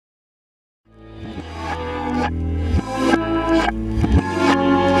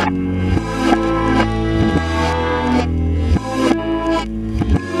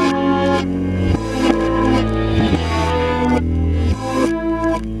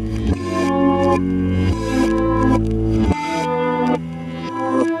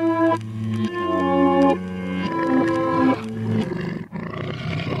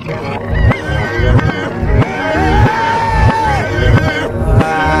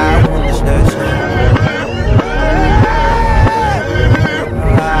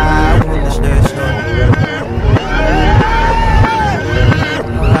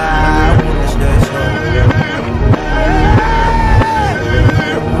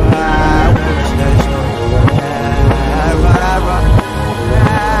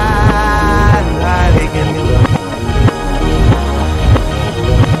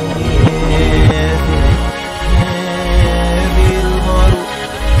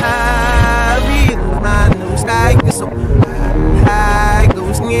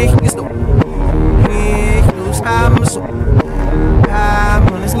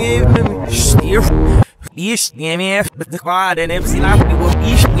The quad and MC Life, we will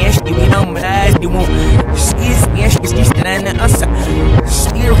be smashed, we don't realize we won't see smash, it's just an answer.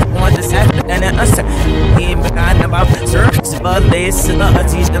 Still on the side, and an answer. We ain't begun about search, but this is not a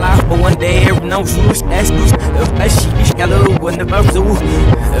teach the life, but one day, no shoes, that's loose. If I see shallow, when the bugs do,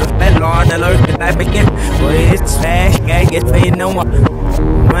 if I learn alert, that I begin, but it's fast, I get paid no more.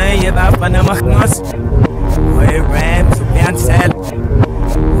 When you're about fun of my class, we ran to Pan Sal,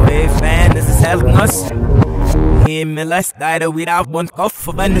 we fan is selling us. In the last died without one cough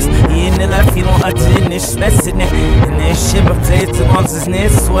for Venice. In the left, you know, I didn't stress it. And then shit, but it's the monster's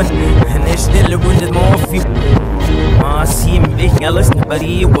next one. And they still wounded more of you. I see him big, I listen, but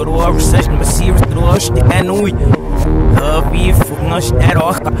he would all recession, but serious to rush the canoe. Her beef, not that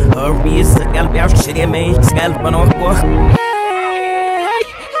off. Her beef is a galbert, she made scalp on our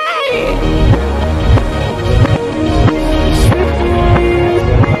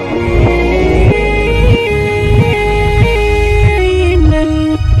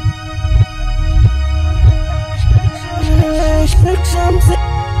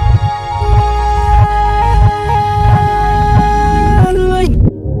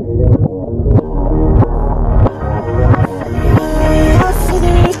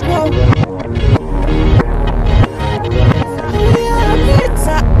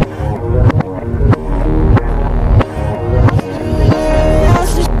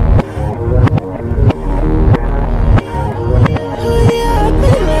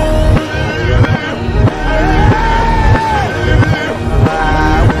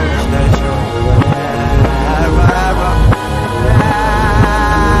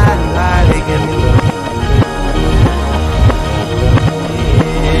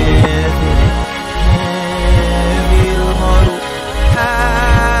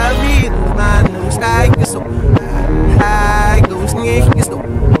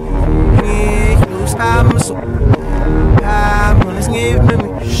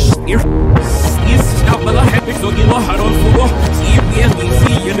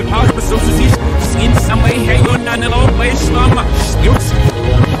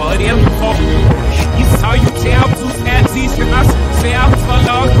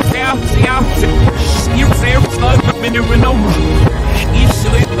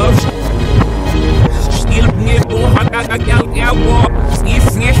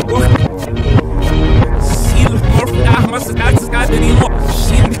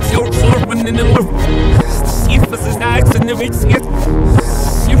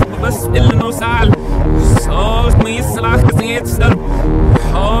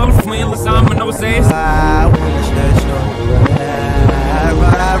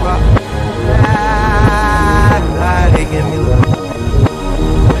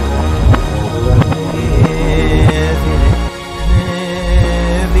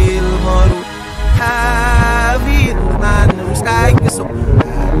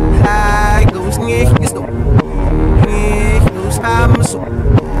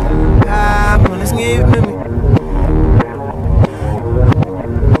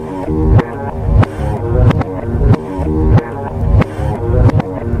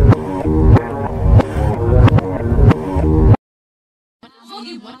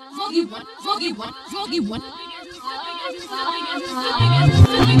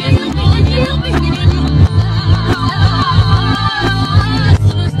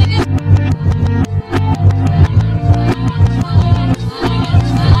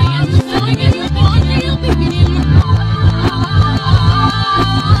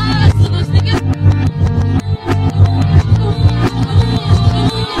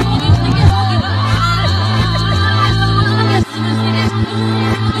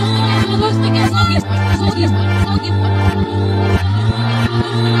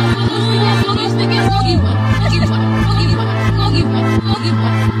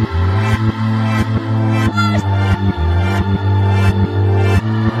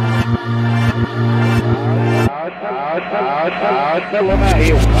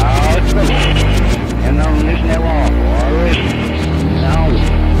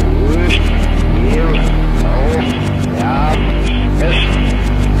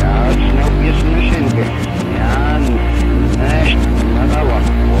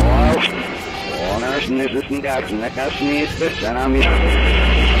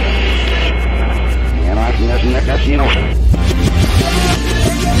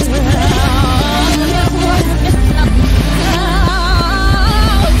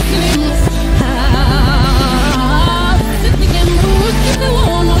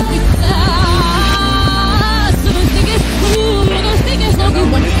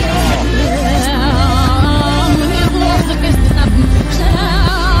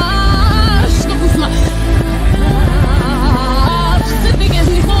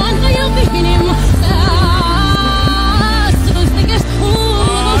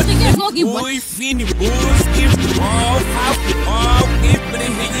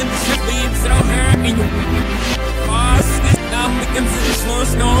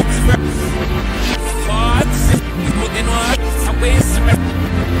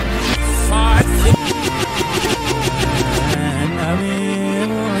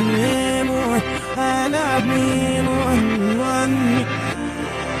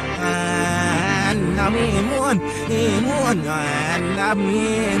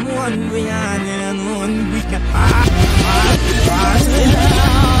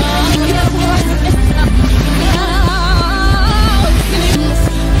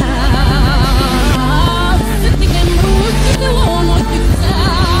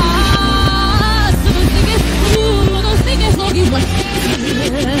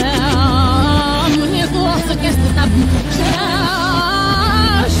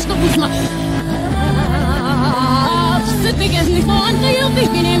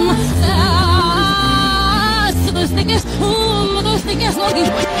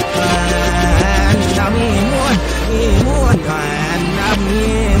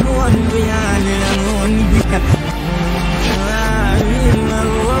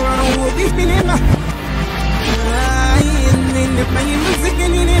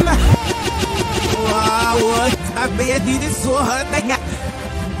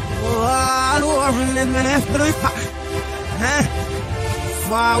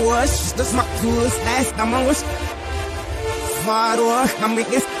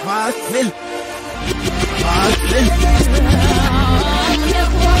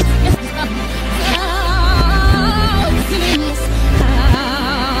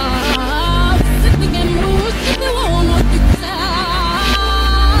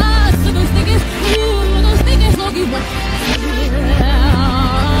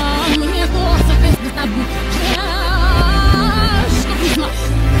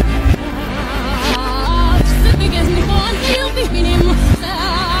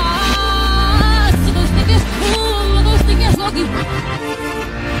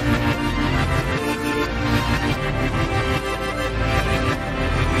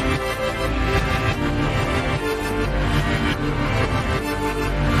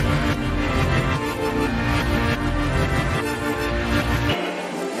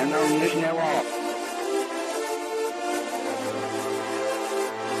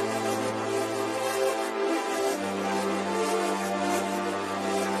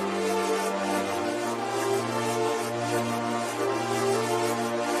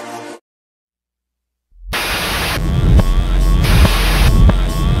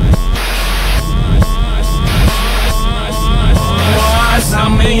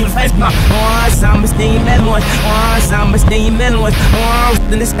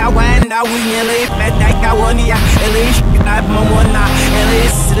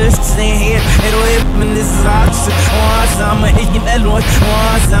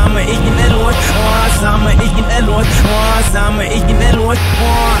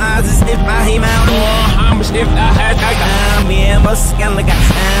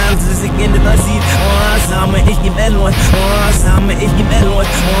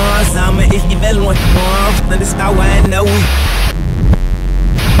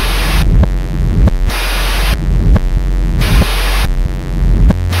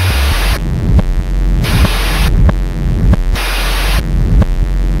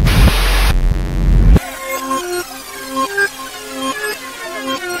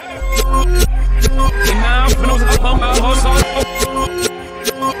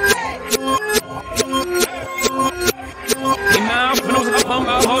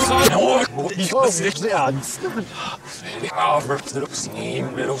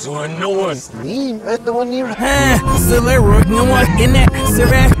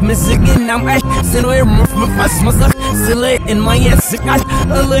Select in my yes, a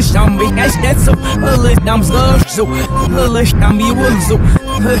lush on me, that's so, a lush I'm so, a lush I'm be wood so,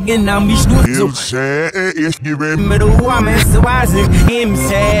 again I'm be so. It's giving Middle woman, so I said, him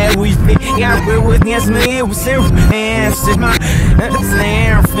said, we fit, yeah, we're with yes, me, it was self, and it's my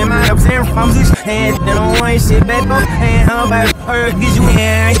snare, from my upstairs from this head, then I want shit back up, and how about her, get you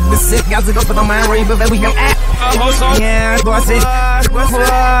here, the sick guys to go for the mind, right, but we go at. Yeah, go say, what's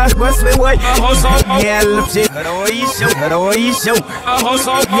the way? Yeah, look, shit, how do you show?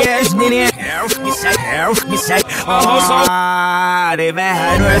 Yes, Nina, help me say, they've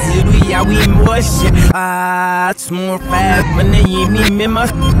had residue, yeah, we mush it. It's more fast, but then you need me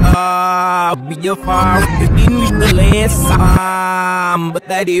much. Be your far, begin with the last but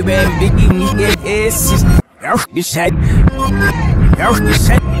that even begin with the kisses. Help me say, help me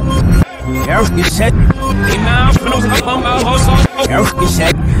say. Help me set. Help me set. Help me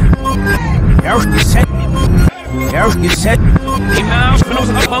set. Help me set.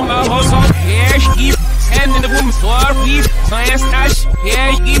 Yeah, keep standing the room, so we science dash.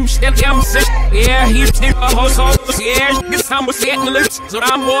 Yeah, keep still damn sick. Yeah, he's still a household. Yeah, this time was setting the lips. So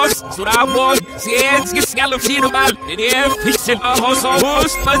I was. Yeah, it's get scallop shit about it. Yeah, fixing a household.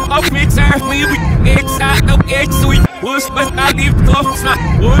 Was but up mix half me. Exact no egg sweet. Was but I leave tough.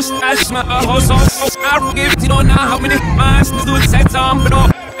 Was that's my household. I give you don't know how many months to do it. Set on, but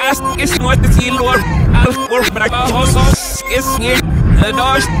ask it's not the seal or I'll work back a household. It's here. The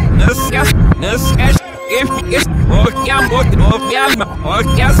doors. The sketch. If it's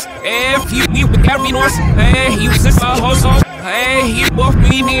if you be with carry north, you sis a household, he both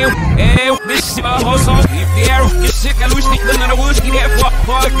me new, this a household, if there is sick, I lose the woods, he there for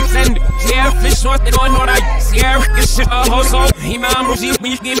send, fish north, they don't know that, is a household, he man receives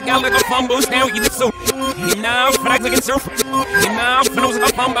me, give Gallagher fumbles, now you so, he now frags against surf, he now knows a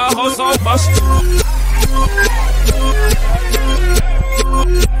fumble household bust.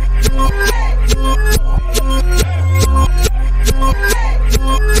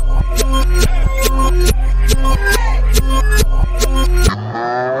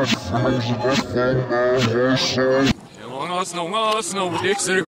 No,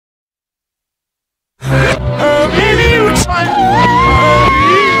 Dixon.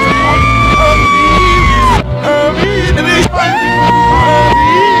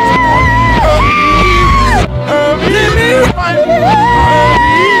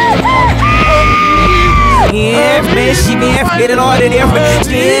 Yeah, man, she been get it all the different.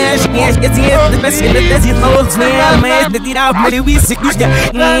 Yes, it's the best in the desert loads, man. Man, the did out, but we sick.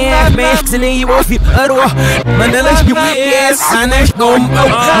 Yeah, man, and then you won't feel at all. Manila, you yes, and let's go. And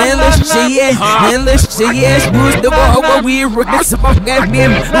let's say yes, boost the ball, but we rockets above that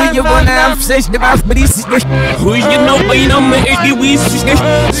beam. Who you wanna have sex about, but this is who you know, man, if we switch.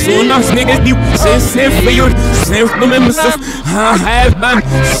 So now, niggas, you say, sniff for you, sniff for myself. I have been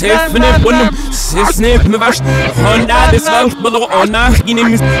safe in it, one of them, sniff me. Honda this house below on our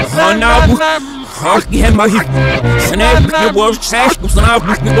enemies on our book. Hockey had my hip. Snap the world sash was an out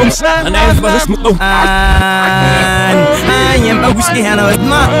with the bumps and I was smoke. I am a whiskey and I was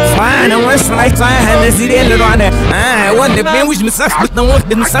not fine. I was like I had a city on it. I want the man which me suck, but no one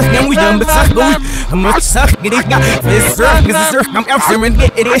didn't suck and we done but suck go. I must suck it. This surf is a surf. I'm out there and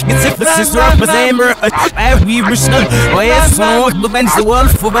get it. It's if it's a surf, but I've been stuck. Oh, yes, so the band's the world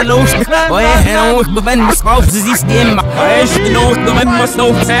for the low. Oh, yeah, and I want the band was off to this game. I should know the man must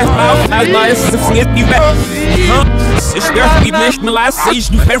know that I'll buy get you back. Sister, we mentioned the last stage,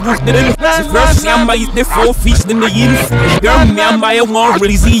 you have worked it in. The first time I eat the 4 feast in the year. Girl, me and my own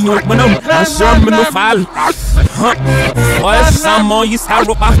really see you, but I'm sure I'm no fall. Well, some more you start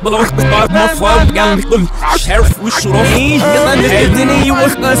up after the lost, but more for young sheriff, we should have. You understand, you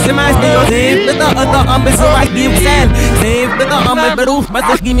was customized, you saved the other army, so I give sand. Saved the army, but oof, but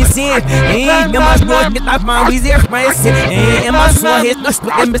give me sand. Ain't must go get up my reserve, my sin. Ain't my soul hit us,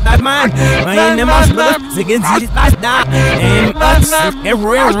 but I'm beside mine. My brother, again, see this last now. And us,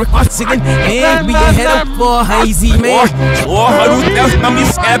 everywhere, records again. And be a head up for hazy man. So, how do you tell me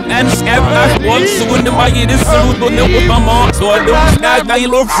scab and scab? Once soon, the mighty is salute on the with my mom. So, I don't snag, I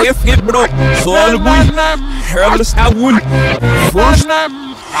love safe, get bro. So, I'll be hairless, I would. First, I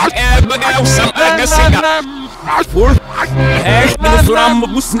got some other singer. Fourth, hash, the Suram,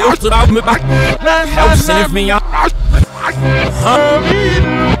 who sniffed it out me back. Help save me up.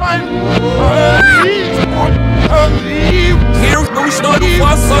 Here goes no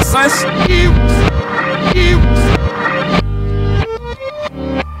success.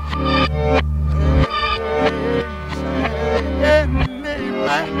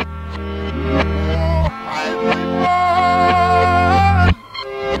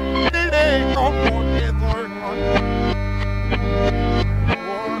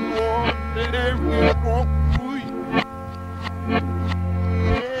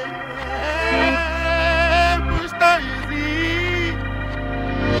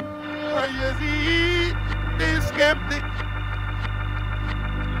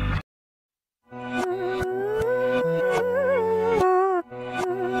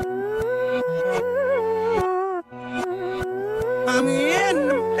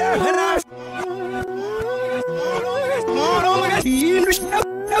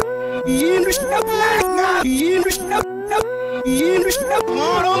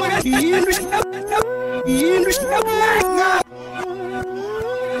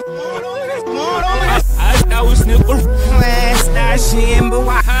 I was nipple last I shame, but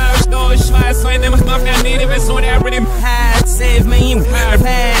why I go schwarz so them mach I need it so that rhythm had save me hard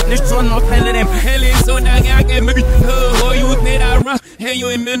bad nicht so noch fälle dem hell is so da I get me oh you need I run hey you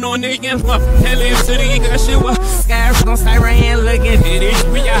in me no nigga hell is so the got shit was scars no siren looking it is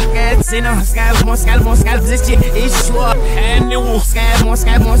we are cats in a scars this shit is sure and new scars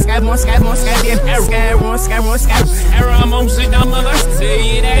error amongst the mother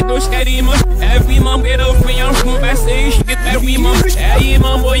say that those cadimos every mom get over young conversation get every mom hey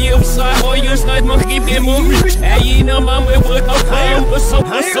mom boy you saw boy you start mom keep them moving hey no mom we put no time but so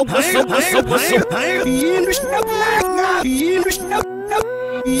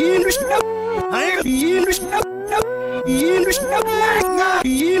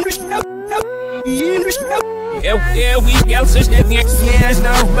yeah, we got such that next year's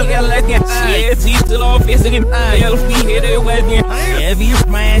now, but I let you see it's still off visiting. I'll be here to wet you. Every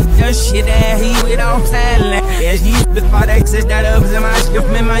man does shit that he without telling. As you the products that of the match of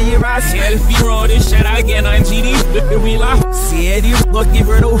memory, I selfie road is shit again. I'm GD, but the wheel off. See it, you lucky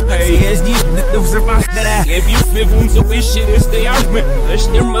for the as you the surpass that. If you feel wounds of this shit is the argument, the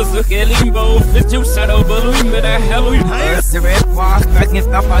still must look at limbo. If you said over me, but the hell you the red walk, I can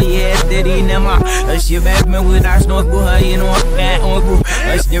stop my head, that he never. She back me with our snow, you know, that on group.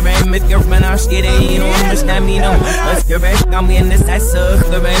 Let's get ready, make your friend, I'll skid it, you know, understand me, no. Let's get ready, I'm in this, I suck,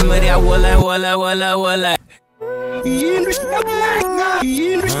 the remedy, I walla.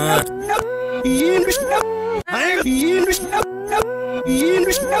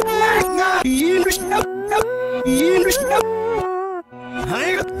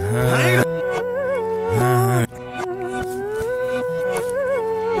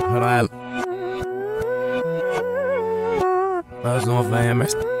 Nós não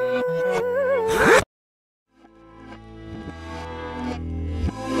vamos.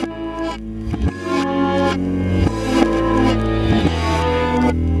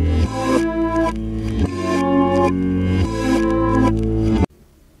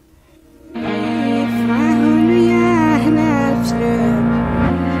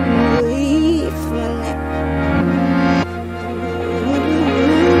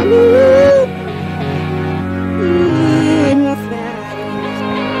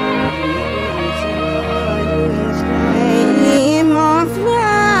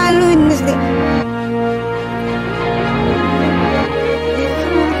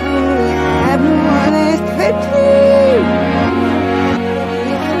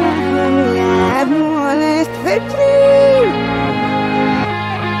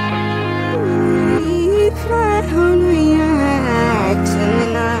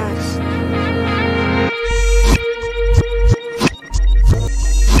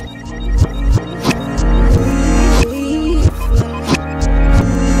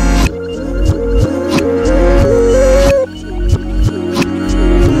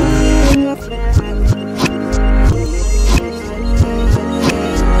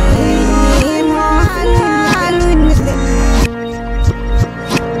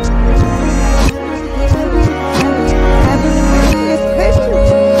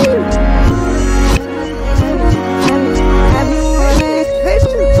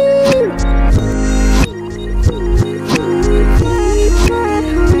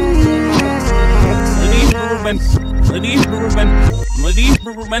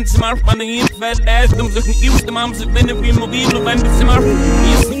 Smart money fat ass them just used the moms have been a be mobile and smart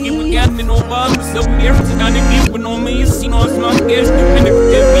yes you again no ball so near to gonna give no me see no smart cash to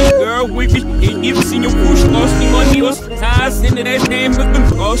the girl with it gives in your push cost the money was ties in that name but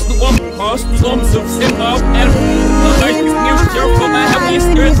cost the one so send off and like new shirt for my happy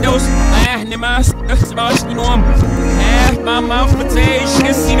skirt those the mask smart you know half my mouth potato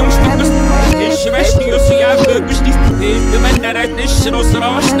see no stickers it's rest you see I good the man that I this shit was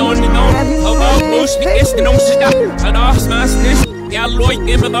lost on the know about most the guest no shit and off smash this yeah Lloyd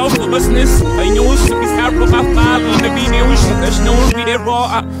give it off for business I know to be start with my father on the video there's no video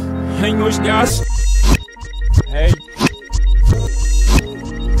raw I know just hey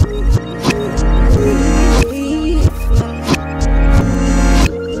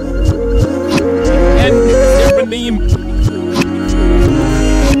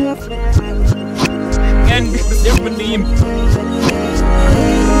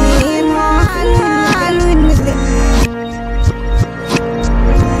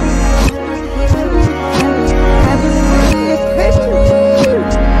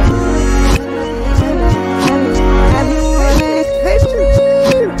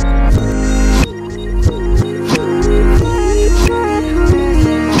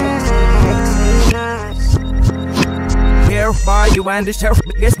bar, you and the sheriff,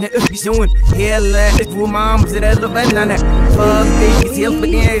 guess not if you soon. Here, let it for moms that I love and none. Fuck, baby's here for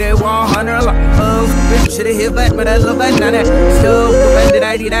the air, 100. Fuck, bitch, should have hit back, but I love and none. So, when did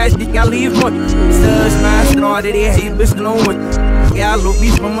I did I think I leave one? Studs, my straw, that I hate, bitch, no one. Yeah, I look me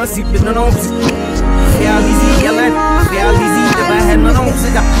from my seat, but no nose. Yeah, easy, yelling. Yeah, easy, if I had my own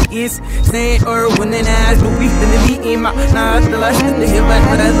sit up. It's saying, when then I do beef in the meat in my not the last to hit back,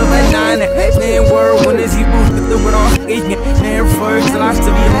 but I love at 9. Saying word when is he moved with the word off agent. Never first, last to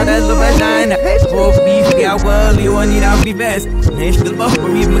be, but I love at 9. Both beef, yeah, well, you want it, I'll be best. Next to the buff,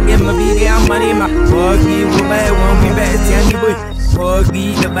 but we get my video, money, my fuck you, we're bad when we best. Tell me, boy, fuck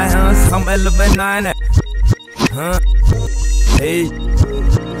me, if I have some, I love at 9. Huh? Hey.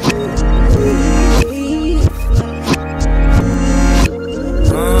 Hey.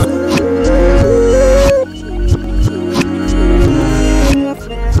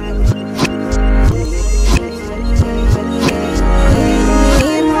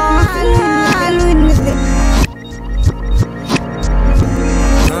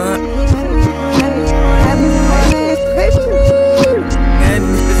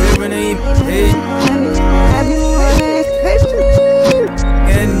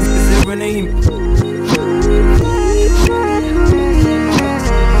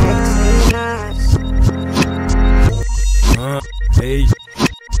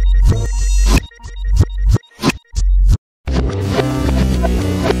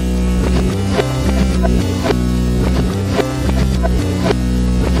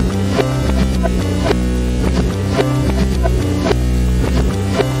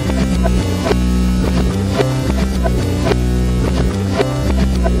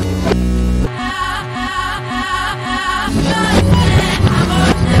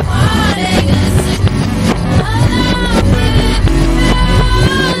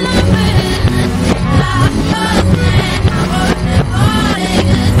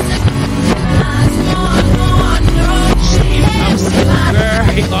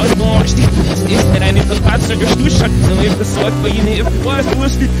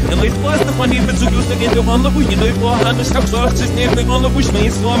 On the week, you know, 400 stocks off, just naming on the wish, me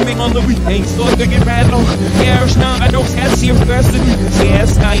storming on the weekend, so I get bad long. There's now, I don't have to see your first,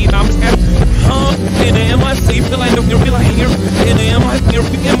 yes, I eat, I'm scared. And am I safe till I know you're real here? And am I here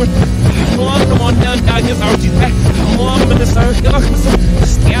to begin with? Come on down, down his arms, he's back. Mom, in the circle,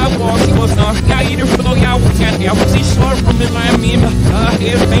 yeah, walk, he was not, yeah, either flow, yeah, we can't, yeah, we see short from the line, me,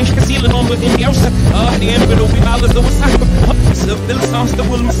 here's bench, concealing on within the outside, the end, but we balance the cycle. So, Bill sounds the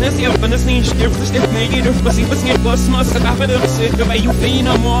woman says, yeah, but it's nicht, der versteht mir jeder, was ich was nicht, was muss, da wird es, weil you feel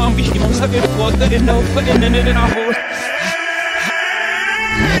no more, I'm wichtig, muss ich vor, that in no, but in our horse.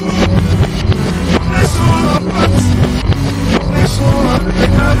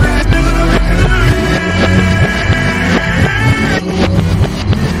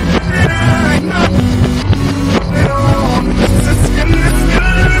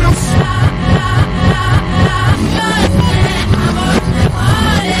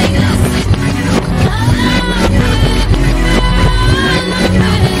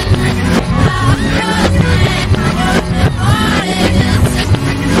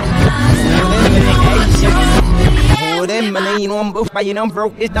 By you know,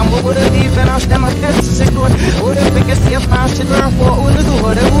 broke it down, but would have leave and I'll stand my best to secure. Would have been a safe house to learn for all the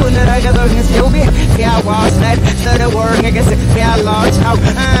door, the wound that I got on his still be. Yeah, I was that, so the work, I guess, yeah, large out.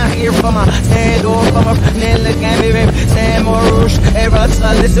 Here from a stand or from a nail, can be babe, Sam or Rouge, ever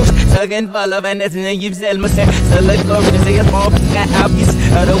solicitous, second fall of an essence, and you've said, must say, so let's go to say a pop, got out piece,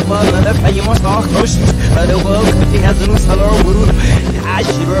 the world, another pay you must talk, the world, he has no salary, I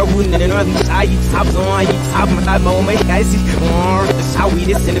should have wounded and other side, you top on, you top my moment, guys. That's how we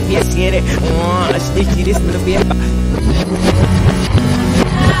this in the face here. I stick to this in the face.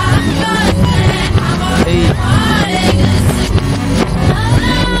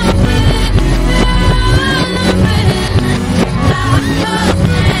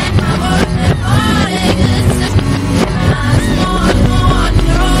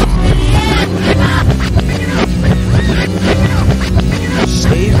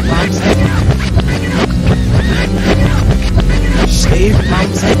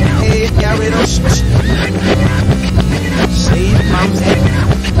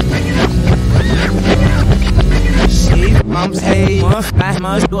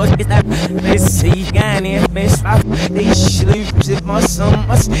 Mas dois que tá nesse ganha best off they sleep if my son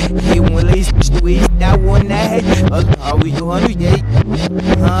must he will least to eat that one that how we do 100 day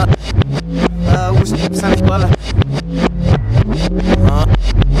was sana escola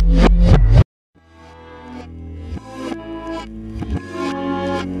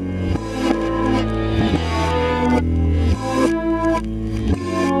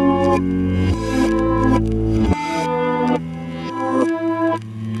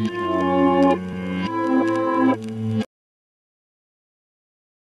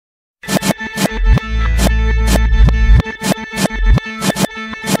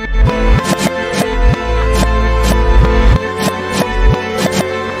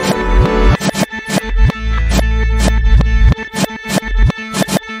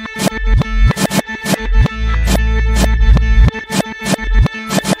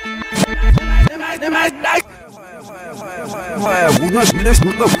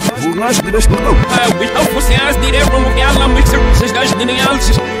você as direi para um galo mixer, vocês gajos de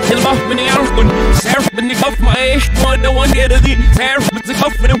nealces, ele vai me near com serve me off my age, one the one get it, serve but the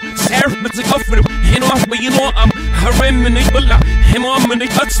coffee, serve but the coffee, you know I'm harem and Nicola, him on the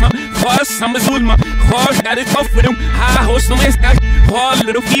cutsma, was some Zulma, horse got it coffee, I host no mess, all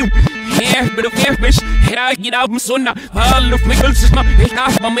little few. Here, but of fair fish, here I get out Sonna, all of my girls is my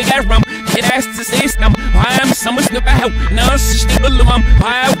half my ram, it has to say some, I am some of the battle, now stable mum,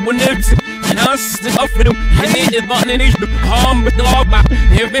 I wouldn't and us the offer, I made it button in Israel, home with the law back,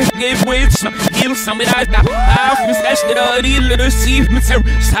 if it gave way, he'll sum it out now. I've mistashed it all, he'll receive myself,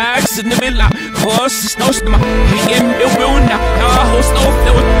 sacks in the villa, horses, no stomach, he gave me the wound now, I host no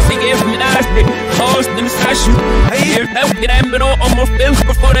flow, he gave me that big, host in the statue, I hear that we can have it all almost built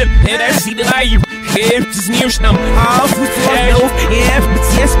before it. I see that I have to sneer stam. I was yeah, but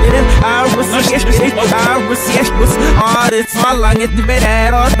yes, I was yes, it's all long at the bed. I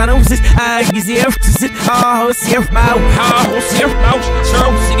was I guess you have to sit. Oh, safe mouth, so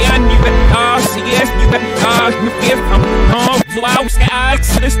see again, you bet. Oh, see, yes, you bet. Oh, you give him. Oh, so I was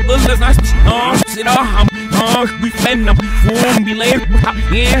this little nice. Oh, sit on. Oh, we fend them. Won't be late.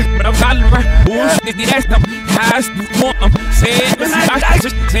 Yeah, but I'm not right. Who's the rest of them? Has to want them. Say it,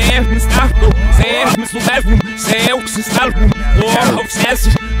 say Stafo, zeg me zo even, zeg ze stelven, voor op zes,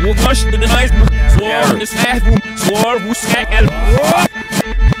 hoe was de nice, voor de stijfboom, voor hoe schijkel.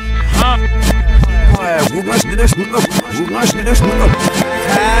 Ha. Hoe was de rest nog? Hoe was de rest nog?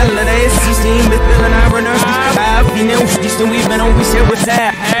 Holiday system, met willen naar een nurse. I've been out, die stoel we've been always here with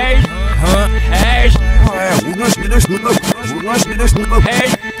that. Hey, hey. Hoe was de rest nog? Hoe was de rest nog? Hey,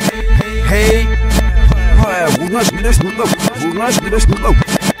 hey. Hoe was de rest nog? Hoe was de rest nog?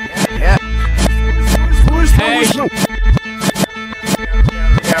 Yeah. Hey.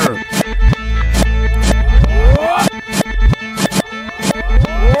 Error.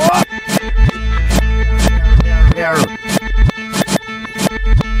 Error.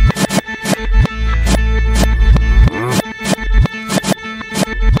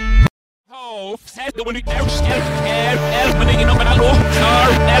 Oh, said the one who but you know, but I know.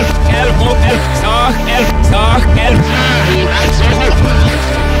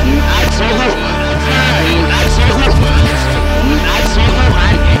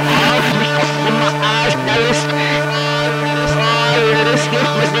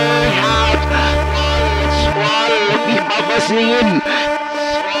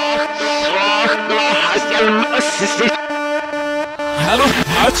 Hallo,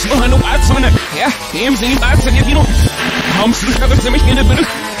 ja, dem sind die you know. Haben Sie das für mich in der Brücke?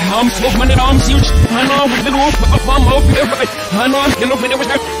 Haben Sie auch meine Arme süß? Hallo, mit dem Hof, auf dem Hof, hallo, genug mit dem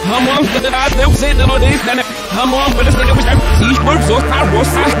Bestand. Hallo, mit der Art, der sieht, der noch ist, deine. Hallo, mit der Bestand. Sie spürt so, Karo,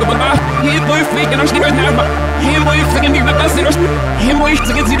 sagt, aber da, hier wo ich fliegen, und steht nach. Hier wo ich fliegen, nicht mehr das sind. Hier wo ich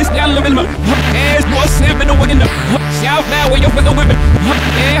singen, sie das gerne will. Es muss selber noch in der. Ja, wer will ich mit der Women?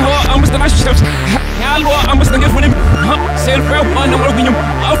 Ja, I'm the Master. Hallo, I'm the Gift for him. Self help on the working.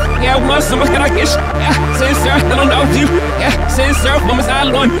 Oh, yeah, once some can I kiss? Yeah, say, sir, I don't know you. Yeah, say, sir, from his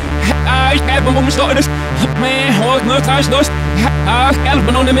island. I have a woman's daughter. Man, hold no touch those. I have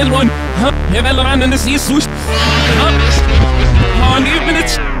been on the middle one. You've ever run in the sea suit. On the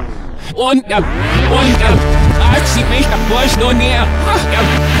minutes. One gal. I see me, I was no near.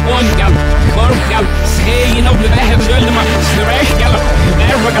 One gal. Say, you know, the bad girl, the right gal.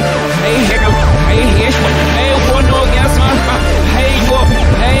 Never got. Hey, one no gas, hey,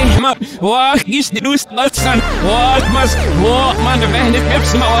 what is the news? Let's son. What must, what man, the man is kept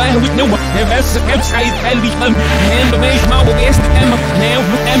some I would know. The best of website, I'll be fun. And the base mouth will guess the Emma. Now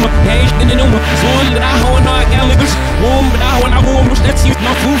with Emma, page in the number. So that I hold not gallegos. Home, but I want a home, that's you,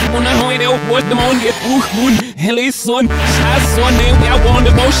 my food. When I hold it, was the moon, get moon. Hell is son. Sad son, they want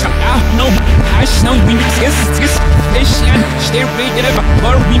the motion. I know. I know we exist. Fish and stay big it ever.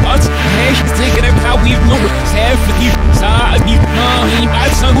 Or we must. Hey, take it how we know. Say for you. Saw you.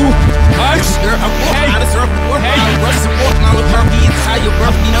 That's so good.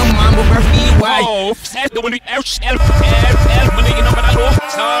 Oh, said the one who else, but you know what I know.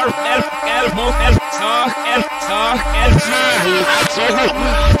 Star,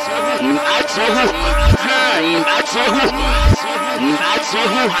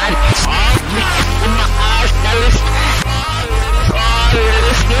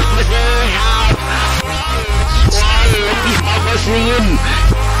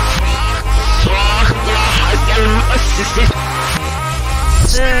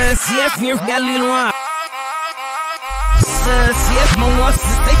 Yes, you're Galileo. Yes, mon was to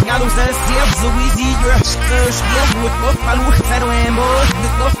take out follows us, still so easy, girl. Still with both follow, settle and both, the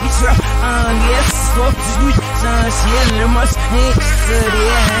stuff is real. Yes, stuff is good, still must hate. So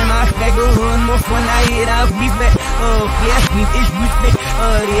yeah, I'm a bag of more fun, I hit out, be back. Oh, yes, me is good, back.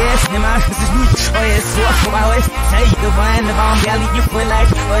 Oh, yes, I'm a good. Oh, yes, so I was say the vine, the bomb, galley, you feel like.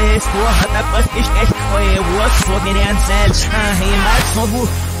 Oh, yes, so hot, that was fish, oh, yeah, what's so many answers? Hey, my so good.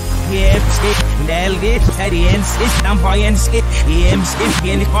 Delgit, Tarians, Istampoyans, Ems,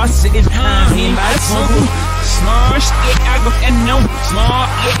 Ifin, Fossig, him by Sogu, Smash, I got and no, small,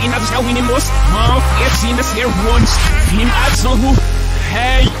 in a showing in most, small, yes, in the sphere once, him at Sogu,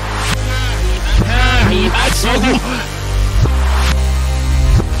 hey, him at Sogu.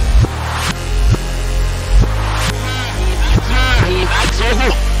 Him at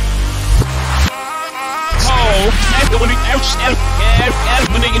Sogu. Oh, going elf,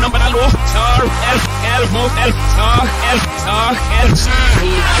 when you know what I love, star, elf, most elf, star,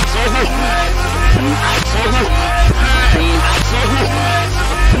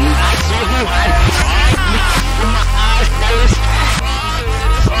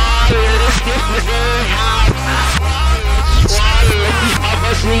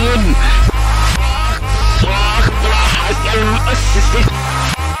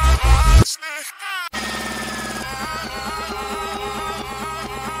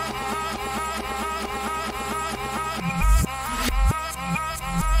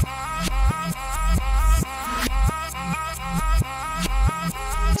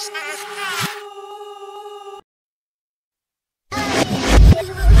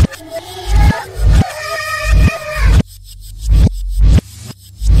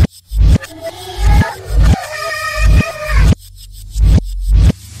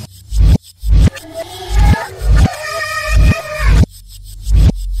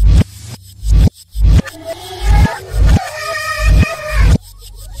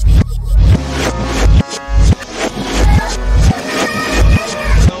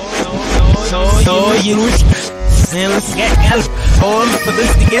 Sellers get help. All for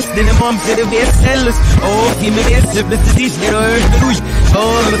this the guest in the mom to the best sellers. Oh, give me this, the disease, the rouge.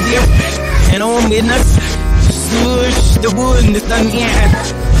 All of them, and all midnight. Swoosh the wood in the sun, yeah.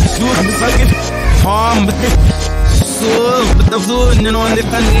 Swoosh the sucker. Harm, but the soul, but the wood and on the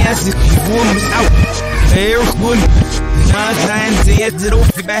sun, yes. Warm is out. Air good. Now time to get it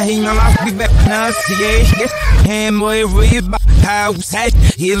off the back. Hang on, I'll be back. Now, see, yes. Ham boy, read about. Outside,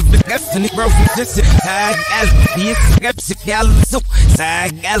 he'll be guessing it broken sister. Sag elf, he's skeptic, so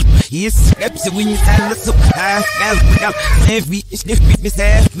sag elf, he's skeptic when you tell us so. Sag elf, every sniffy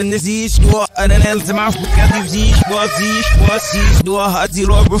myself, and the siege door, and an elf mouth because he was siege door, hot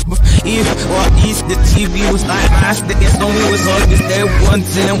zero roof. If what is the TV was like master, guess no one was all this day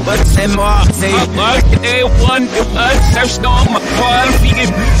once and what's them all say. Like they want to search on my car,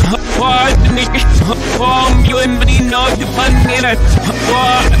 figure, what the nigga, form you and me know the fun. What I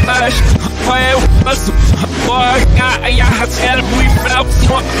have helped without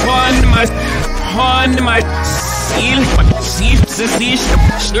on my seal,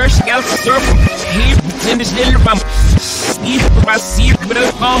 stir scalp surf, heap in this little bump. Steve, I see, but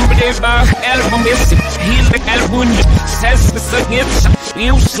a bomb, but if I album is heal the album, says the second,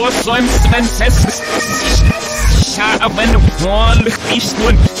 you so I'm says. Shot up in the wall, each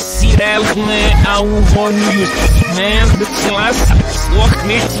one, see that I want to use. Man, the last walk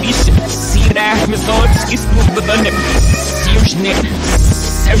next vision, see that Miss Odds is moving on it. Serious neck,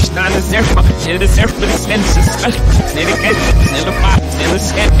 search down the surf, and the surf with the senses. Say the cat, say the pop, say the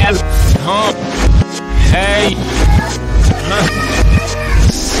scat, hey,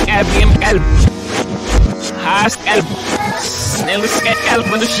 scabby elb, has elb, snell scat elb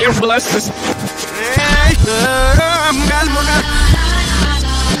when the sheer blesses.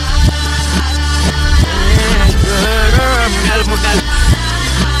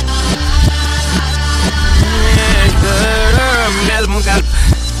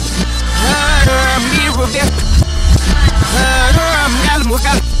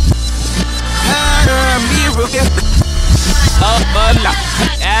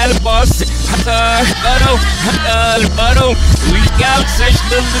 We got such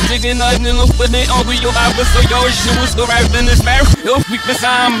the digging on the loop with it over your hours, so your shoes go right in this fair. You'll be the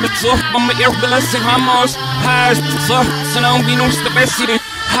same, but so I'm a airbless and homos. Has so now we know the best city.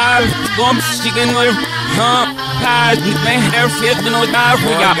 Have bombs chicken with has man, they're fit to know that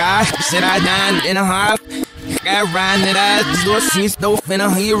we got. Said I died in a half. I run it out, door seats, don't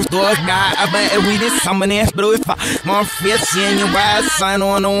finna hear door guy. I bet we did something else, but if I my fits in your wild sign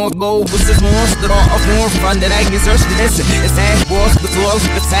on go with this monster off more fun that I get searched to this. It's ass boss, the tools,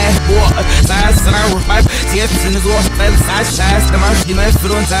 the ass boy, size and I revive, tips in the door, side shots, the mouse, you know, for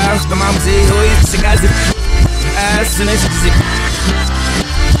the house, the mom say, oh, it's a guy's ass and it's sick.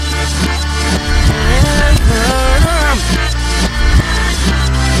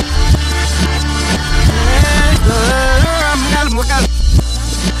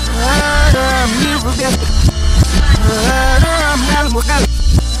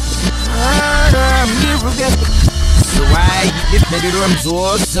 So why you get better to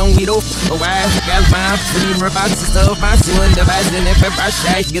absorb some we don't why got my free robots and stuff my son device and if I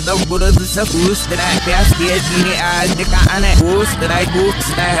shy get the good of the stuff that I pass the genie eyes the kind of horse that I books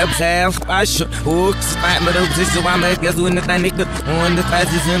that I have self fashion hooks fight me up so I'm like guess when the thing on the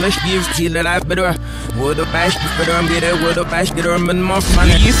fastest in the skills till that I better what the bash better I'm better what the bash get on more fun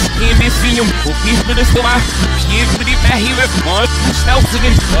you see me see you cookies for the store you for the back here more stuff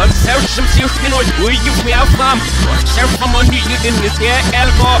again or self some serious where you feel from Share from under you in this hair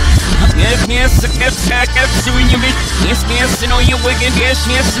elbow. Yes, yes, I kept suing you, bitch. Yes, yes, I know you're wicked. Yes,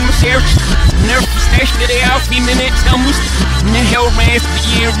 yes, I'm a sheriff. Nerve station today, I'll be minutes almost. In the hell, man, the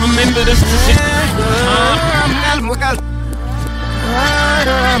year. Remember this is it.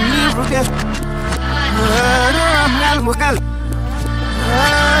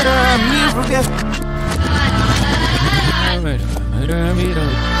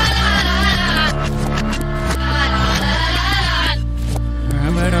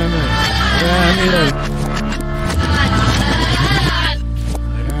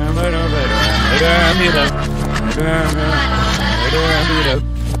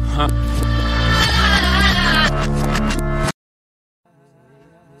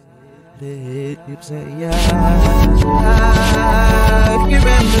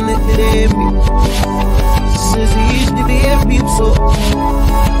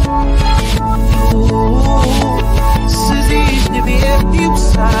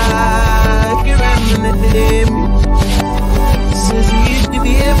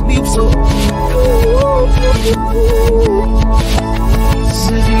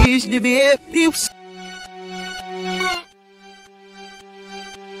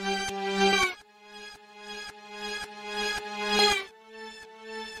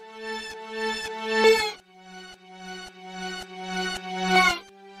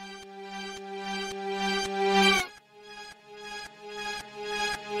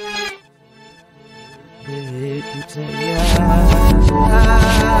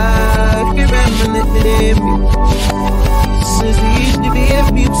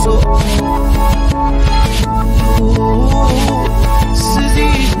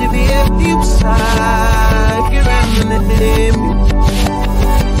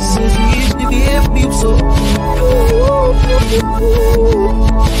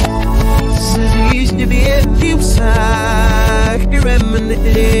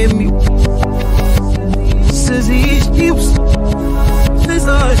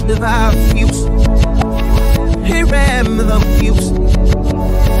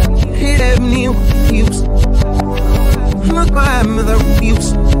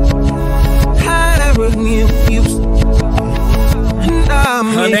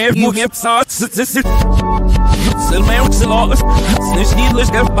 Still man, still all Snitch needless,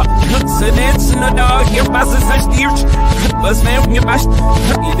 get back. Sitting in the dog, your boss is such dears. Bus man from your bash.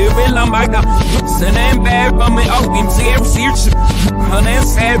 You do it on my god. Sitting bad, but me off him, see every search. Honey,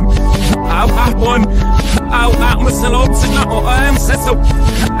 sad. I'll pop one. I'll not miss an option. I'm set so.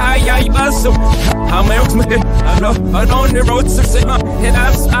 I buzz so. I'm out with it. I don't the roads are sitting up. Head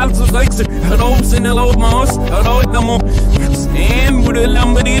out to like it. I don't in the low mouse. I don't know. Stand with a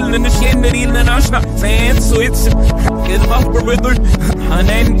lumber deal in the shed, the deal in the national. Sand so it's get up for river. And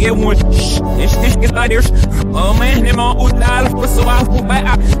then get one. It's get others. Oh man, him all with that. What's so out for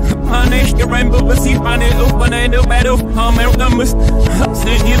back? Punish the rainbow, but see, find it open and the battle. I'm out numbers.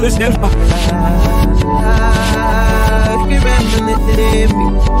 Snitch needless, that's why.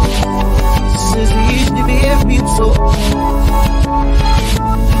 Since we used to be a people.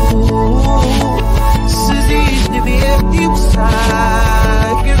 Since we used to be a people.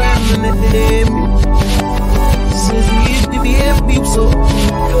 Since we used to be a people.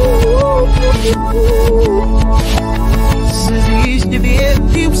 Since we used to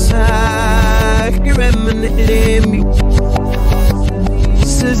be a people.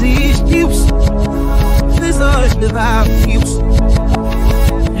 Since we used to there's always the vibe peeps.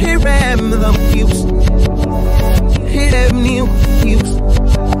 He ran with them peeps. He them new peeps.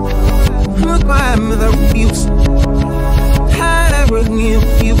 Look, I'm the abuse. I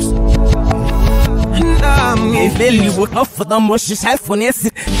refuse. And I'm a failure. What off for them was just half on it.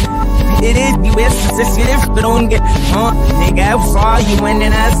 It is the best if you don't get on. Nigga, I saw you when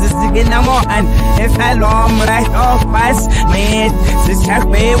then I was again. I'm on. And if I long right off, pass man, this half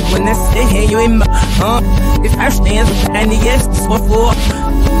way when I stay here, you in my if I stand and yes, this was for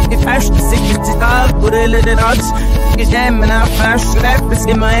if I should sick it to God, put a little odds. Get them and I flash left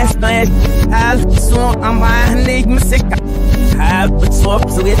in my ass. I'll so I'm behind my sick. I'll put swap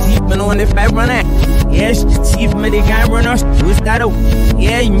so it's even on if I run it. Yes, the chief medical runners who's got a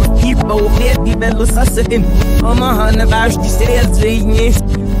yeah, you people here, the bellows are sitting. Oh, my honey, bash the sales yes.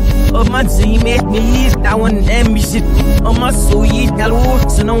 Oh, my team make me eat that one, damn shit. Oh, my so eat that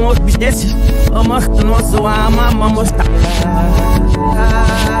works and I won't be this. Oh, my no, so I'm a mama stop.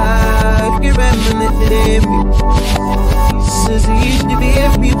 Give him a minute, says he used to be a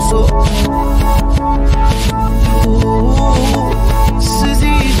beep so. Says he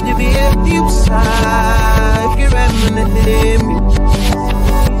used to be a beep side. Give him a minute,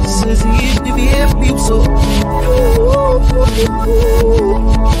 says he used to be a beep so.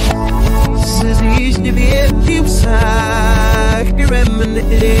 Says he used to be a beep side. Give him a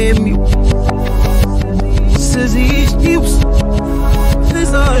minute, says he used to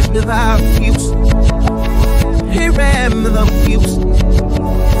there's always the abuse. He ran the abuse.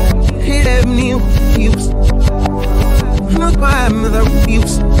 He had new abuse. Look, I'm the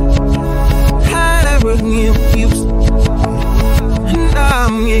abuse. I never knew abuse. And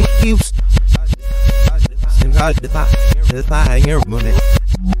I'm accused. Sing out the fire money.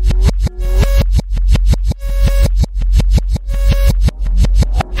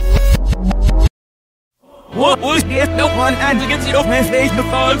 What was it? No one and against it off my face, the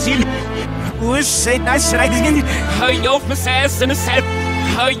fall seal. Who is say that's right again? How you off my cells and a cell?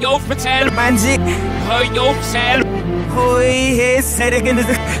 How you off my cell, manzik? How you off cell? Oh, he said again,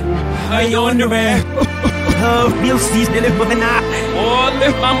 how you on the way? Oh, Bill sees the lip of an eye. Oh,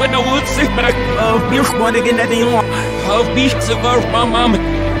 the mama no wood sick, but oh, Bill's one again that they want. How beasts of our mama.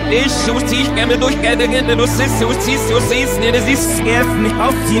 Ich muss dich gerne durchgehen, du siehst, nicht es ist scarf, nicht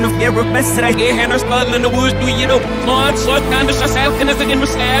aufziehen auf ihre Besserheit. Geh her, das Ball in der Wurst, du jedoch. Mord, so kann ich das helfen, dass ich in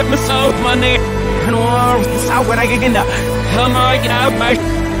das Leben so, Mann, nur, das ist auch, was ich in der. Hör mal, genau, mach.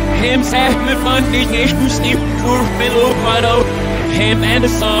 Him sagt mir von dich, ich muss nicht, below, Motto. Him and the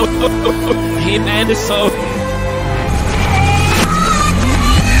soul, him and the soul.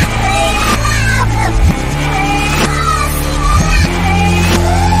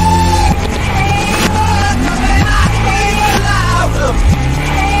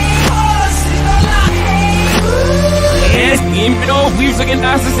 We've again,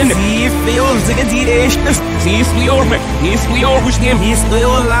 that's the sin. He feels again, he is we all, wish him, he's the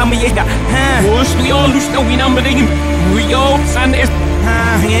old Lamia. Most we all lose no number him. We all son is,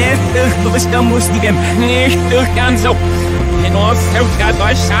 yes, the wisdom was given. Yes, the canzo. In all self got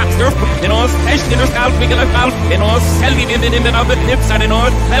by shots, in all special in the scalp, we get a valve, in all selling in the other nips, and in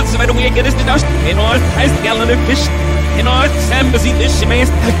all else, I don't get this dust, in all ice gallon of fish. In all Sam does eat this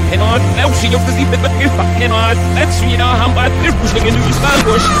shemaze, in all else she offers it, but if in all that's you know how bad this was looking to the style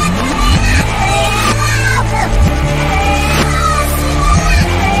bush.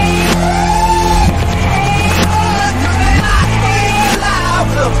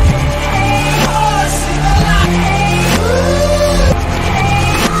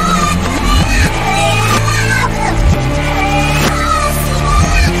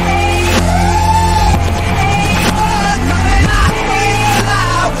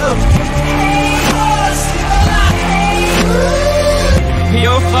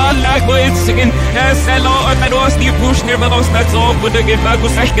 Like words again, as I law at my doors, the push never lost that all, but I get back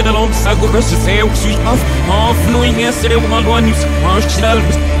with Sash get along, Sago versus Sail, switch off, knowing yesterday one news, Marshall,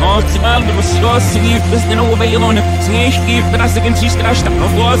 Marshall, was lost to leave, but then over on it, Snake, but as again, she's crashed up,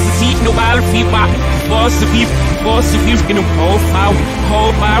 was the seat, no battle feedback, was the beef, you know, oh, foul,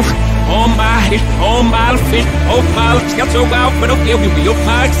 oh, my fish, oh, foul, got so out, but okay, we'll be your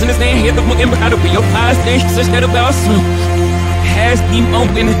parks, and his name here, the book, and how to be your past, such that about has been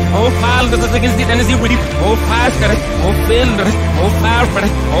open, oh, file that is against it and is already, oh, faster, oh, filler, oh, fire for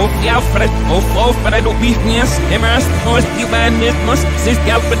it, oh, fire for it, oh, for it, oh, weakness, immersed, oh, the bandit must sit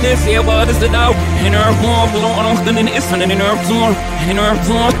out for this, here, what is it now? In her home, belong on the instant, in her zone,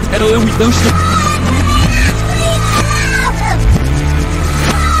 that will be those.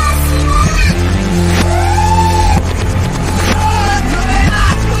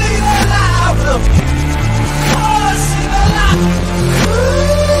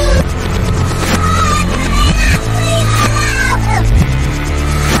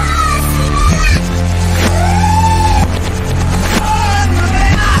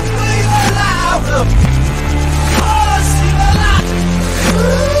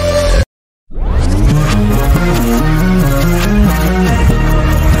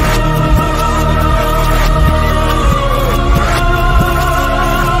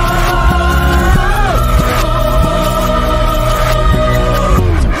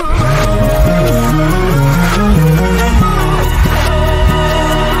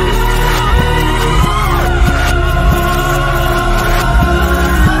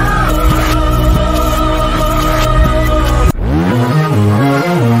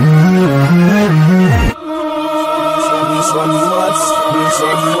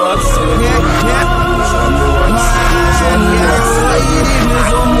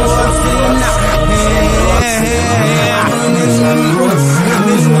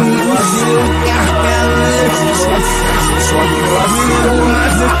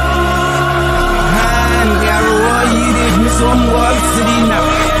 city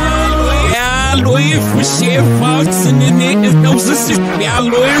now. Lawyer for shit, fox and the niggas knows the shit. Yeah,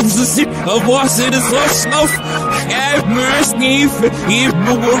 lawyers the shit. A boss it is all slow. Have mercy for if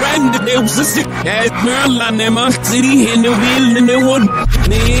you were under there was a shit. That girl on them city in the wheel in the one.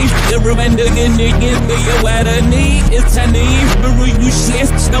 Need the reminder again again. You what I need. It's a need for you shit.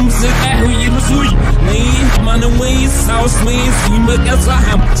 Stumps it out you was sweet. Need money ways, house ways. We make us a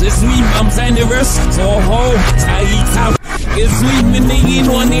ham. Just sweet moms and the rest. So hold tight out. It's sweet when they eat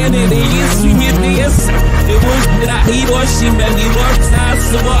on the end of the year. Yes, it was that I was she made me work fast.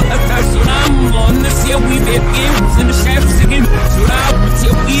 So what a touch I'm on this year we get games in the chefs again. So I put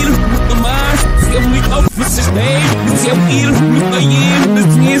your ear with the mask. See we up for the stage. See your ear with the year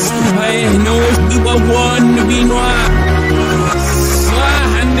business. I know if you are one to be noir. So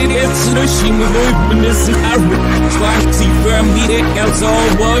I handed it to the sheen of openness and I so I see firm me that else all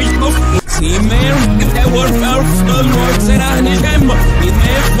boys look. See man, if that were our full works and I remember it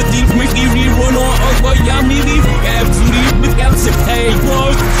never deep make you run on over yummy leaf. Absolutely with else if they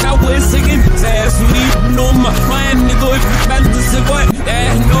was I was singing absolutely no my friend to go if you felt the support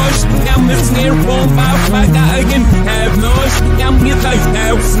that noise I'm a snare from my guy again have noise I'm get like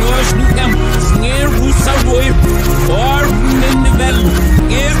have noise I'm snare who's a boy or in the bell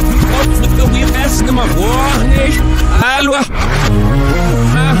if up with the wheel asking my warning alwa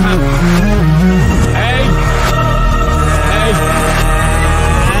hey hey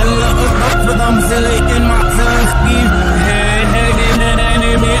I love for them silly in my son's give hey hey in an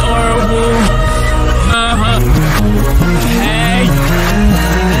enemy or a wolf hey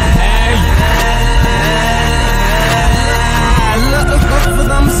hey I love for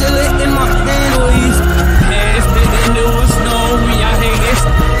them silly in my handways hey if they didn't do us no we are hangers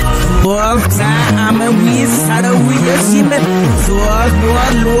Love time and we side of we are shipping so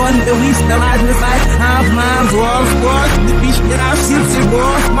Lord the we still out the side half my work the beach that I've seen to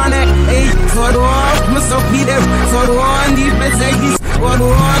work my neck hey so off myself be there so on the Mercedes on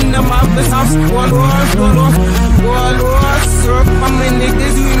the map the house surf my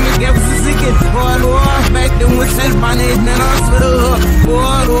niggas we make up the ticket back then we sell my name and us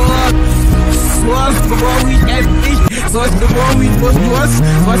for the Swaz the boy we get fish, so the boy we was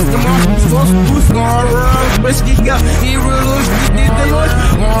was the more sauce boost more but she got he rules the Lord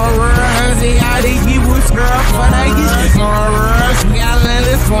more the I give was girl for I guess more we got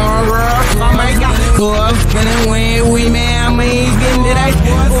this more oh my god so I'm spinning way we man me getting it I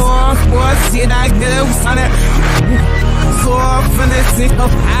was it I go son so often the sick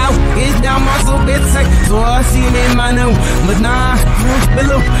of how it's down muscle bit sick so I see in my nose but nah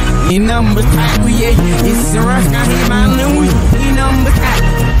below in number type we it's a rush I hate my nose in number type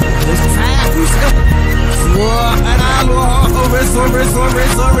this type we still so and I walk over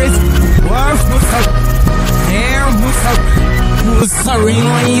what's up there what's sorry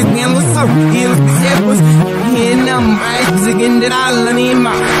no he's never sorry he'll was in number again that I need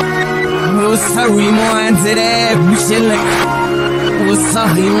my sorry more today we should like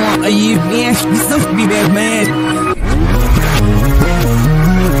sorry more you man she's so be that man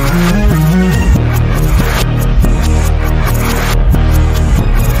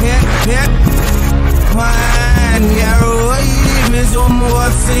yeah one girl you miss your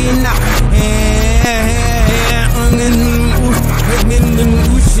more saying now and then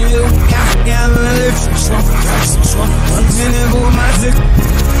we should yeah live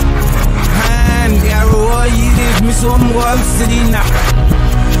and Garo, you leave me some wall city now.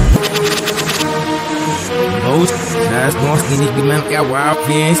 Most that's more skinny to make a wild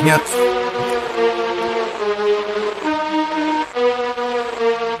place now.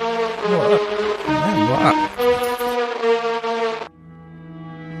 What?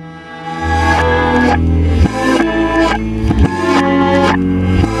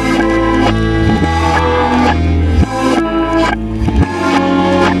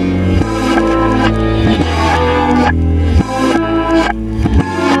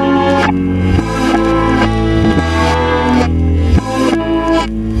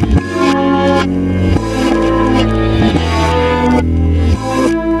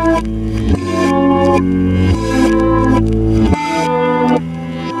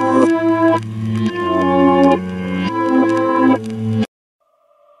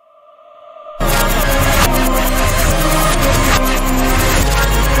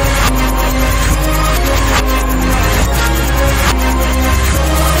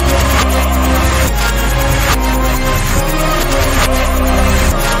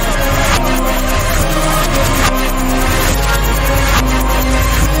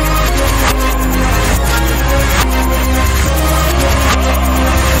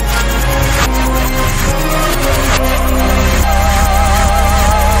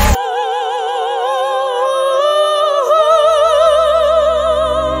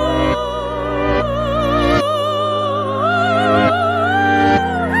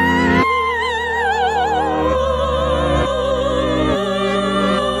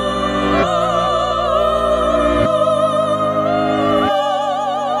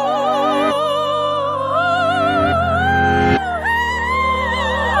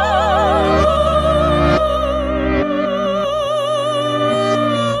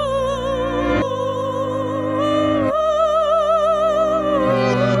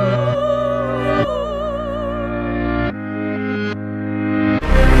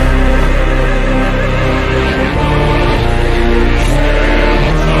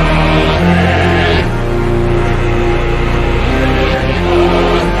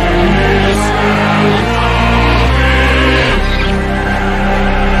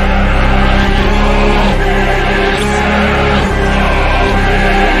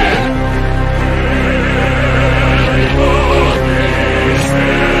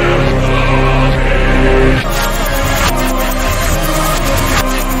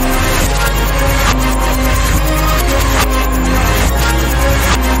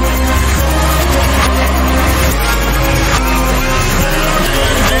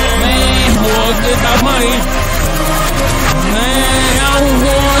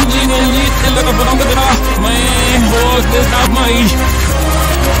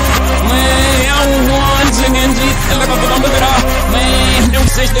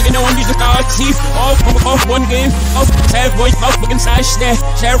 6 nigga no one need to call chief. Off one game. Off half voice off fucking side stare.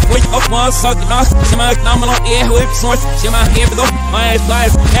 Share voice off one suck it off. She my thumb on air whip source. She my hair go. My ass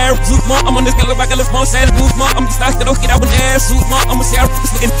live. Hair suit more. I'm on this girl back a little more sad move more. I'm just like to get out with air suit more. I'm a share this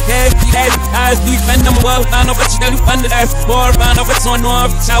nigga head. Eyes do spend them well. I know what you gotta find it out. Four round of it's on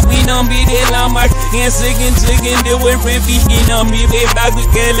off. Shall we not be there long mark? Can't chicken the way Rippy. He know me way back with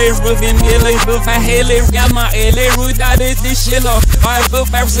Kelly. Rubbing Kelly. But I hell it. Got my LA root out of this shit off. I feel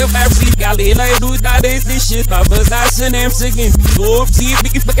Pepsi. Got it like root out of this shit. My buzz out and I'm chicken. So see if we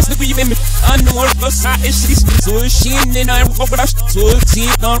can fucking sleep with me. I know what the side is. So she and I walk with us. So see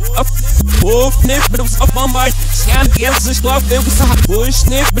on up. Oh, sniff, but it was up on my scam. Gives us stuff. It was a bush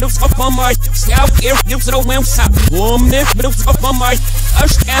sniff, but it was up on my scalp. Air gives it a wham sap. Warm nip, but it was up on my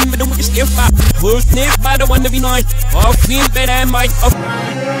scam. But it was still fat. Bush sniff, by the one to be nice. All feel better than my up.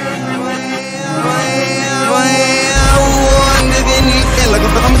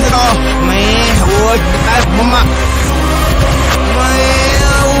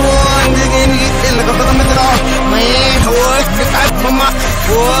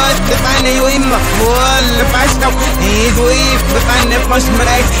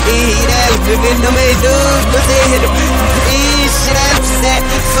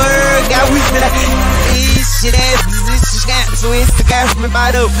 So it's the guy from the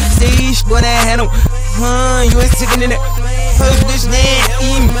bottom. See, what I had him. You was sitting in it. Fuck this man,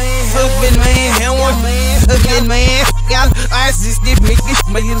 fucking man, fucking man. Y'all, I just did make this.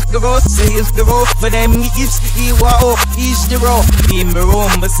 My heels go, say heels go. But I'm niggas, he walk, he's the road. In the room,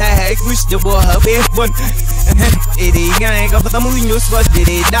 beside Chris, the boy, her best one. It ain't gonna go for the moon, you was did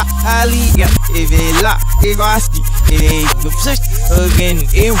it. Ali, yeah, if it lock, it was it ain't the fish again.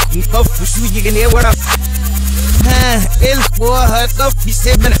 It was for sure, you can hear what up. El boy, her coffee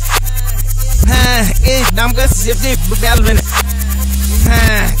 7. I'm gonna see if they Belvin.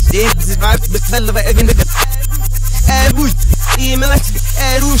 This is my big fella again. Airbush, email,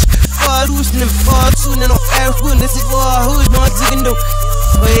 Airush, or Rusnim, or soon and Airbush, this is for who's not taking do.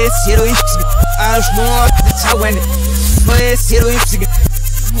 Where's heroish? I'll know that's how when. Where's heroish?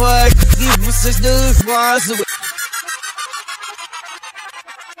 What give us a dude was away.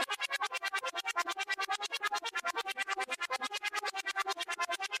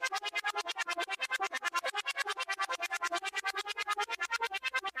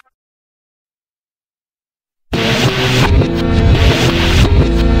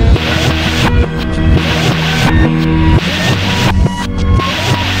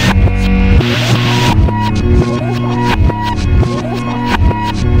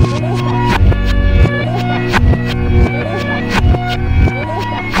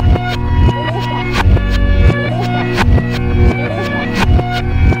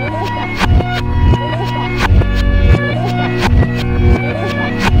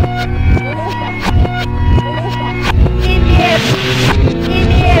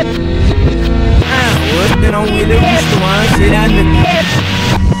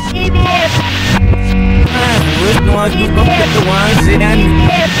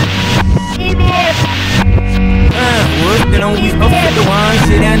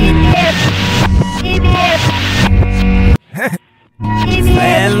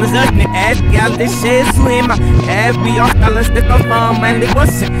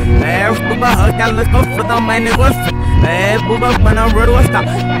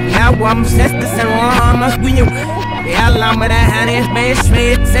 I'm obsessed with the wrong, must be you. Yeah, I'm with that honey, it's made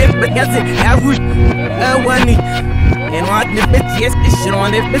straight, safe, but that's it. I would, one need. And what the bitch, yes, this shit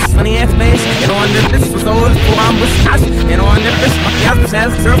on this bitch, funny ass face. And on this bitch was old, for I'm with Scotch. And on this bitch, my gal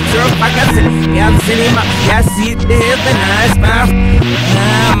self, surf, I got it. Yeah, I'm sitting up, yeah, see it there, the nice mouth.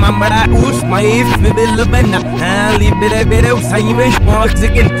 Mama, I oosh, my if, we will live in now. Leave it a bit of time, wish more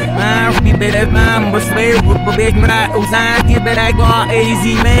chicken. Be better, man, was fair, would be big, but I was anti, but I got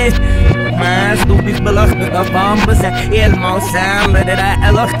easy, man. Maar stupid belachelijk op bamboes. Helemaal samen dat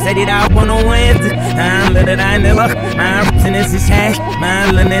hij lacht. Zei die daar van ooit. En dat hij niet lacht. Maar zijn is het echt.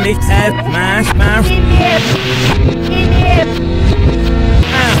 Maar dan is het echt. Maar.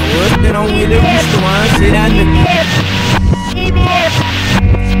 Wat dan ook weer de beste man. Zit aan de.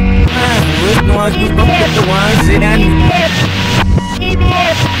 Wat dan ook weer de one. Zit aan de.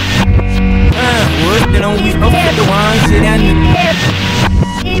 Wat dan ook weer de one. Zit aan de.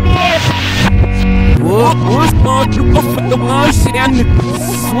 What's not to offer the one shit and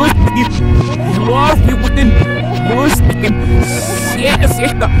what's the love you within what's the yes,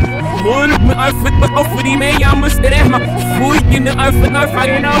 the whole me I fit but offer the me I must have my food in the I fit not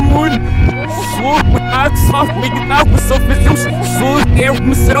finding a moon so with that soft make it out with soft so there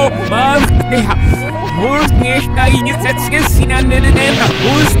Mr. Obama Who's near dying? It's at skin and then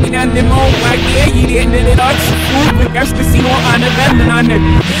who's in and the mouth like the end of the dots. Who's the casino on the bend on it?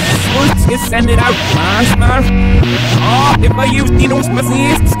 Who's just send it out? Marsh. Oh, if I use Dino's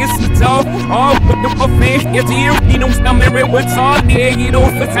machines, it's off. Oh, put the fish, get here. Dino's number what's all there. You know,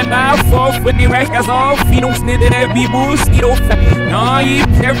 for an hour, for the rest as all. You know, snid it every boost. You know, no, you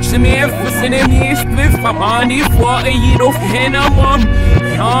catch me for sending me with my money for a year of hen.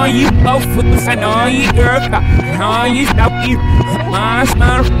 No, you both for the sun. No, you earth. No, you stop you. Marsh.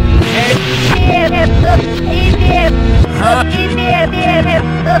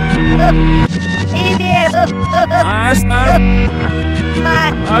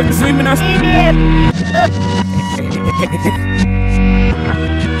 I'm swimming us.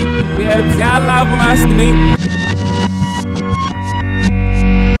 Yeah, I love us to me.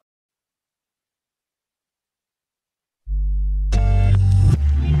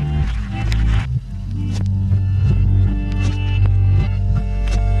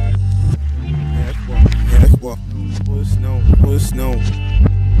 What's no?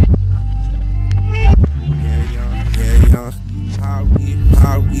 How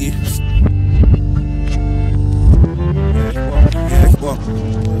we? What's no?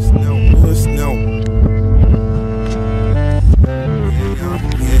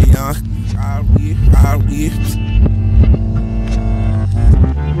 How we? What's no? How we?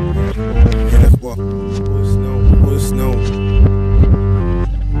 What's no?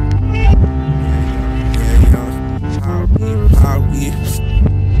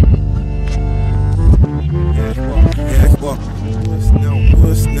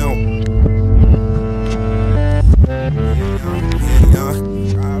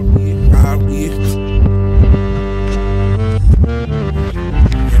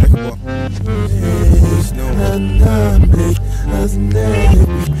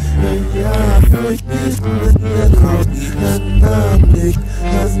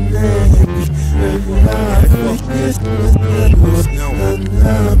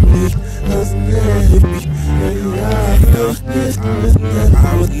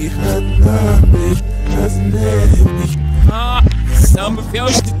 Summer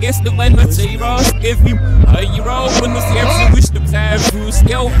feels to guess the one that's a rose. If you a hero when the steps wish to time to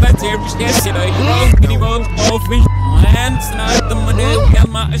still better every step in a hero, can you roll off me? And not the model, and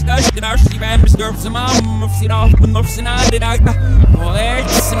my stash that I see and disturb some mom of it off when I've seen I did. Well,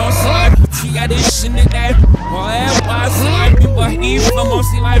 it's no side, but she got this in the day. Well, it was like people here for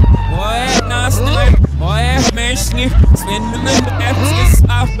mostly life. Well, not life. Well, man, sniff, spending the F's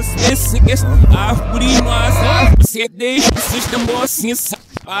off the space, I guess. I've put in my side, but said they system was since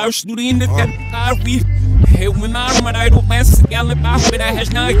I was doing the car with. Hey, when I'm a idle pass, a gallon off, but I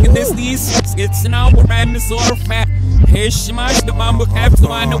has not in this lease. It's an hour and it's all fat. Hey, she might the bomb cap to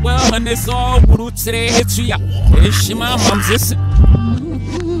find the well, and it's all roots today. Hits you. Hey, she my mom's this.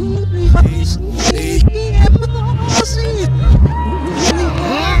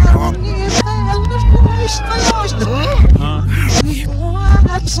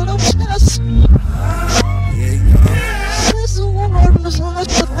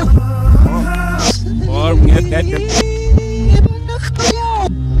 Or we get that. Yeah,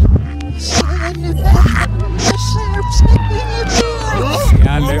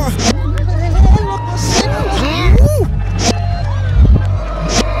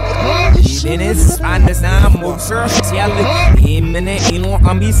 Dennis, on the sound, move surf, tell it. A minute, you know,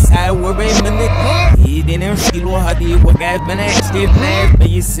 I'm beside where a minute. He didn't feel what he would have been at Steve Nash, but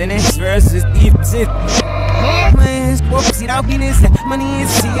you send it versus deep sit. Mas, pô, sinal que nesse money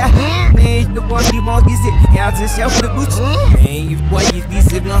is here. Make the body more easy. Yeah, just shelf the boots. Hey, you boy, you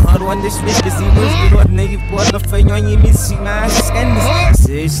deceive no hard on the switch. The sequence, the road, you put the fire on your missing my skin.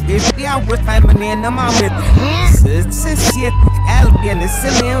 Sisters, we are with my money in the moment. Sisters, yet, Albion is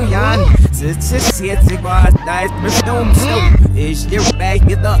silly, young. Sisters, yet, the God died, but no, so. Is there back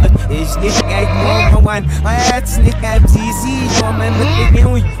it up? Is this guy more one? I had sneak up easy. Woman, but the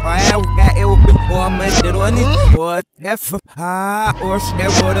new, I have got it before my what F or step or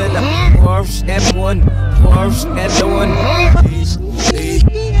step one or step one.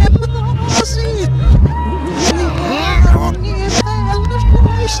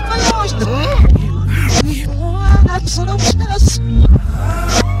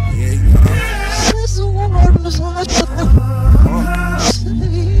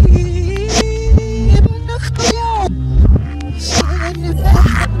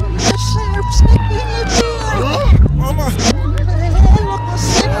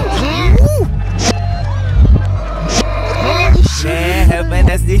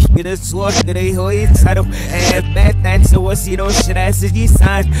 sua grei oi saro é betan so se do stress de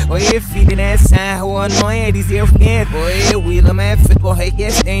sans oi filho nessa rua não é dizer oi will me fit for hey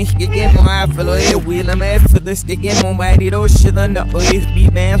yes tem que my fellow will me fit the stick in my body do shit on the oi be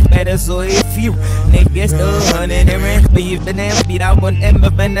man better so if you niggas the honey the rent leave the name beat out one ever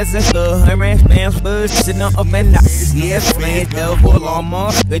been as a hermit man first to not open up yes man the whole on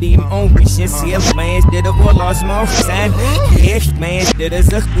more good him on wishes yes man did a whole lost more sand yes man did as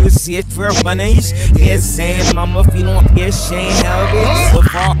a good shit for funnies yes saying mama feeling yes shame help it so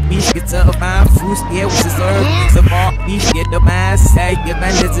far bitch get up my food yeah was deserve so far bitch get the man say get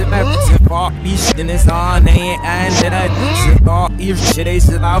man it's about so far bitch then it's all name and that I so far if shit is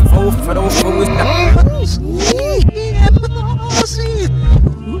about for those fools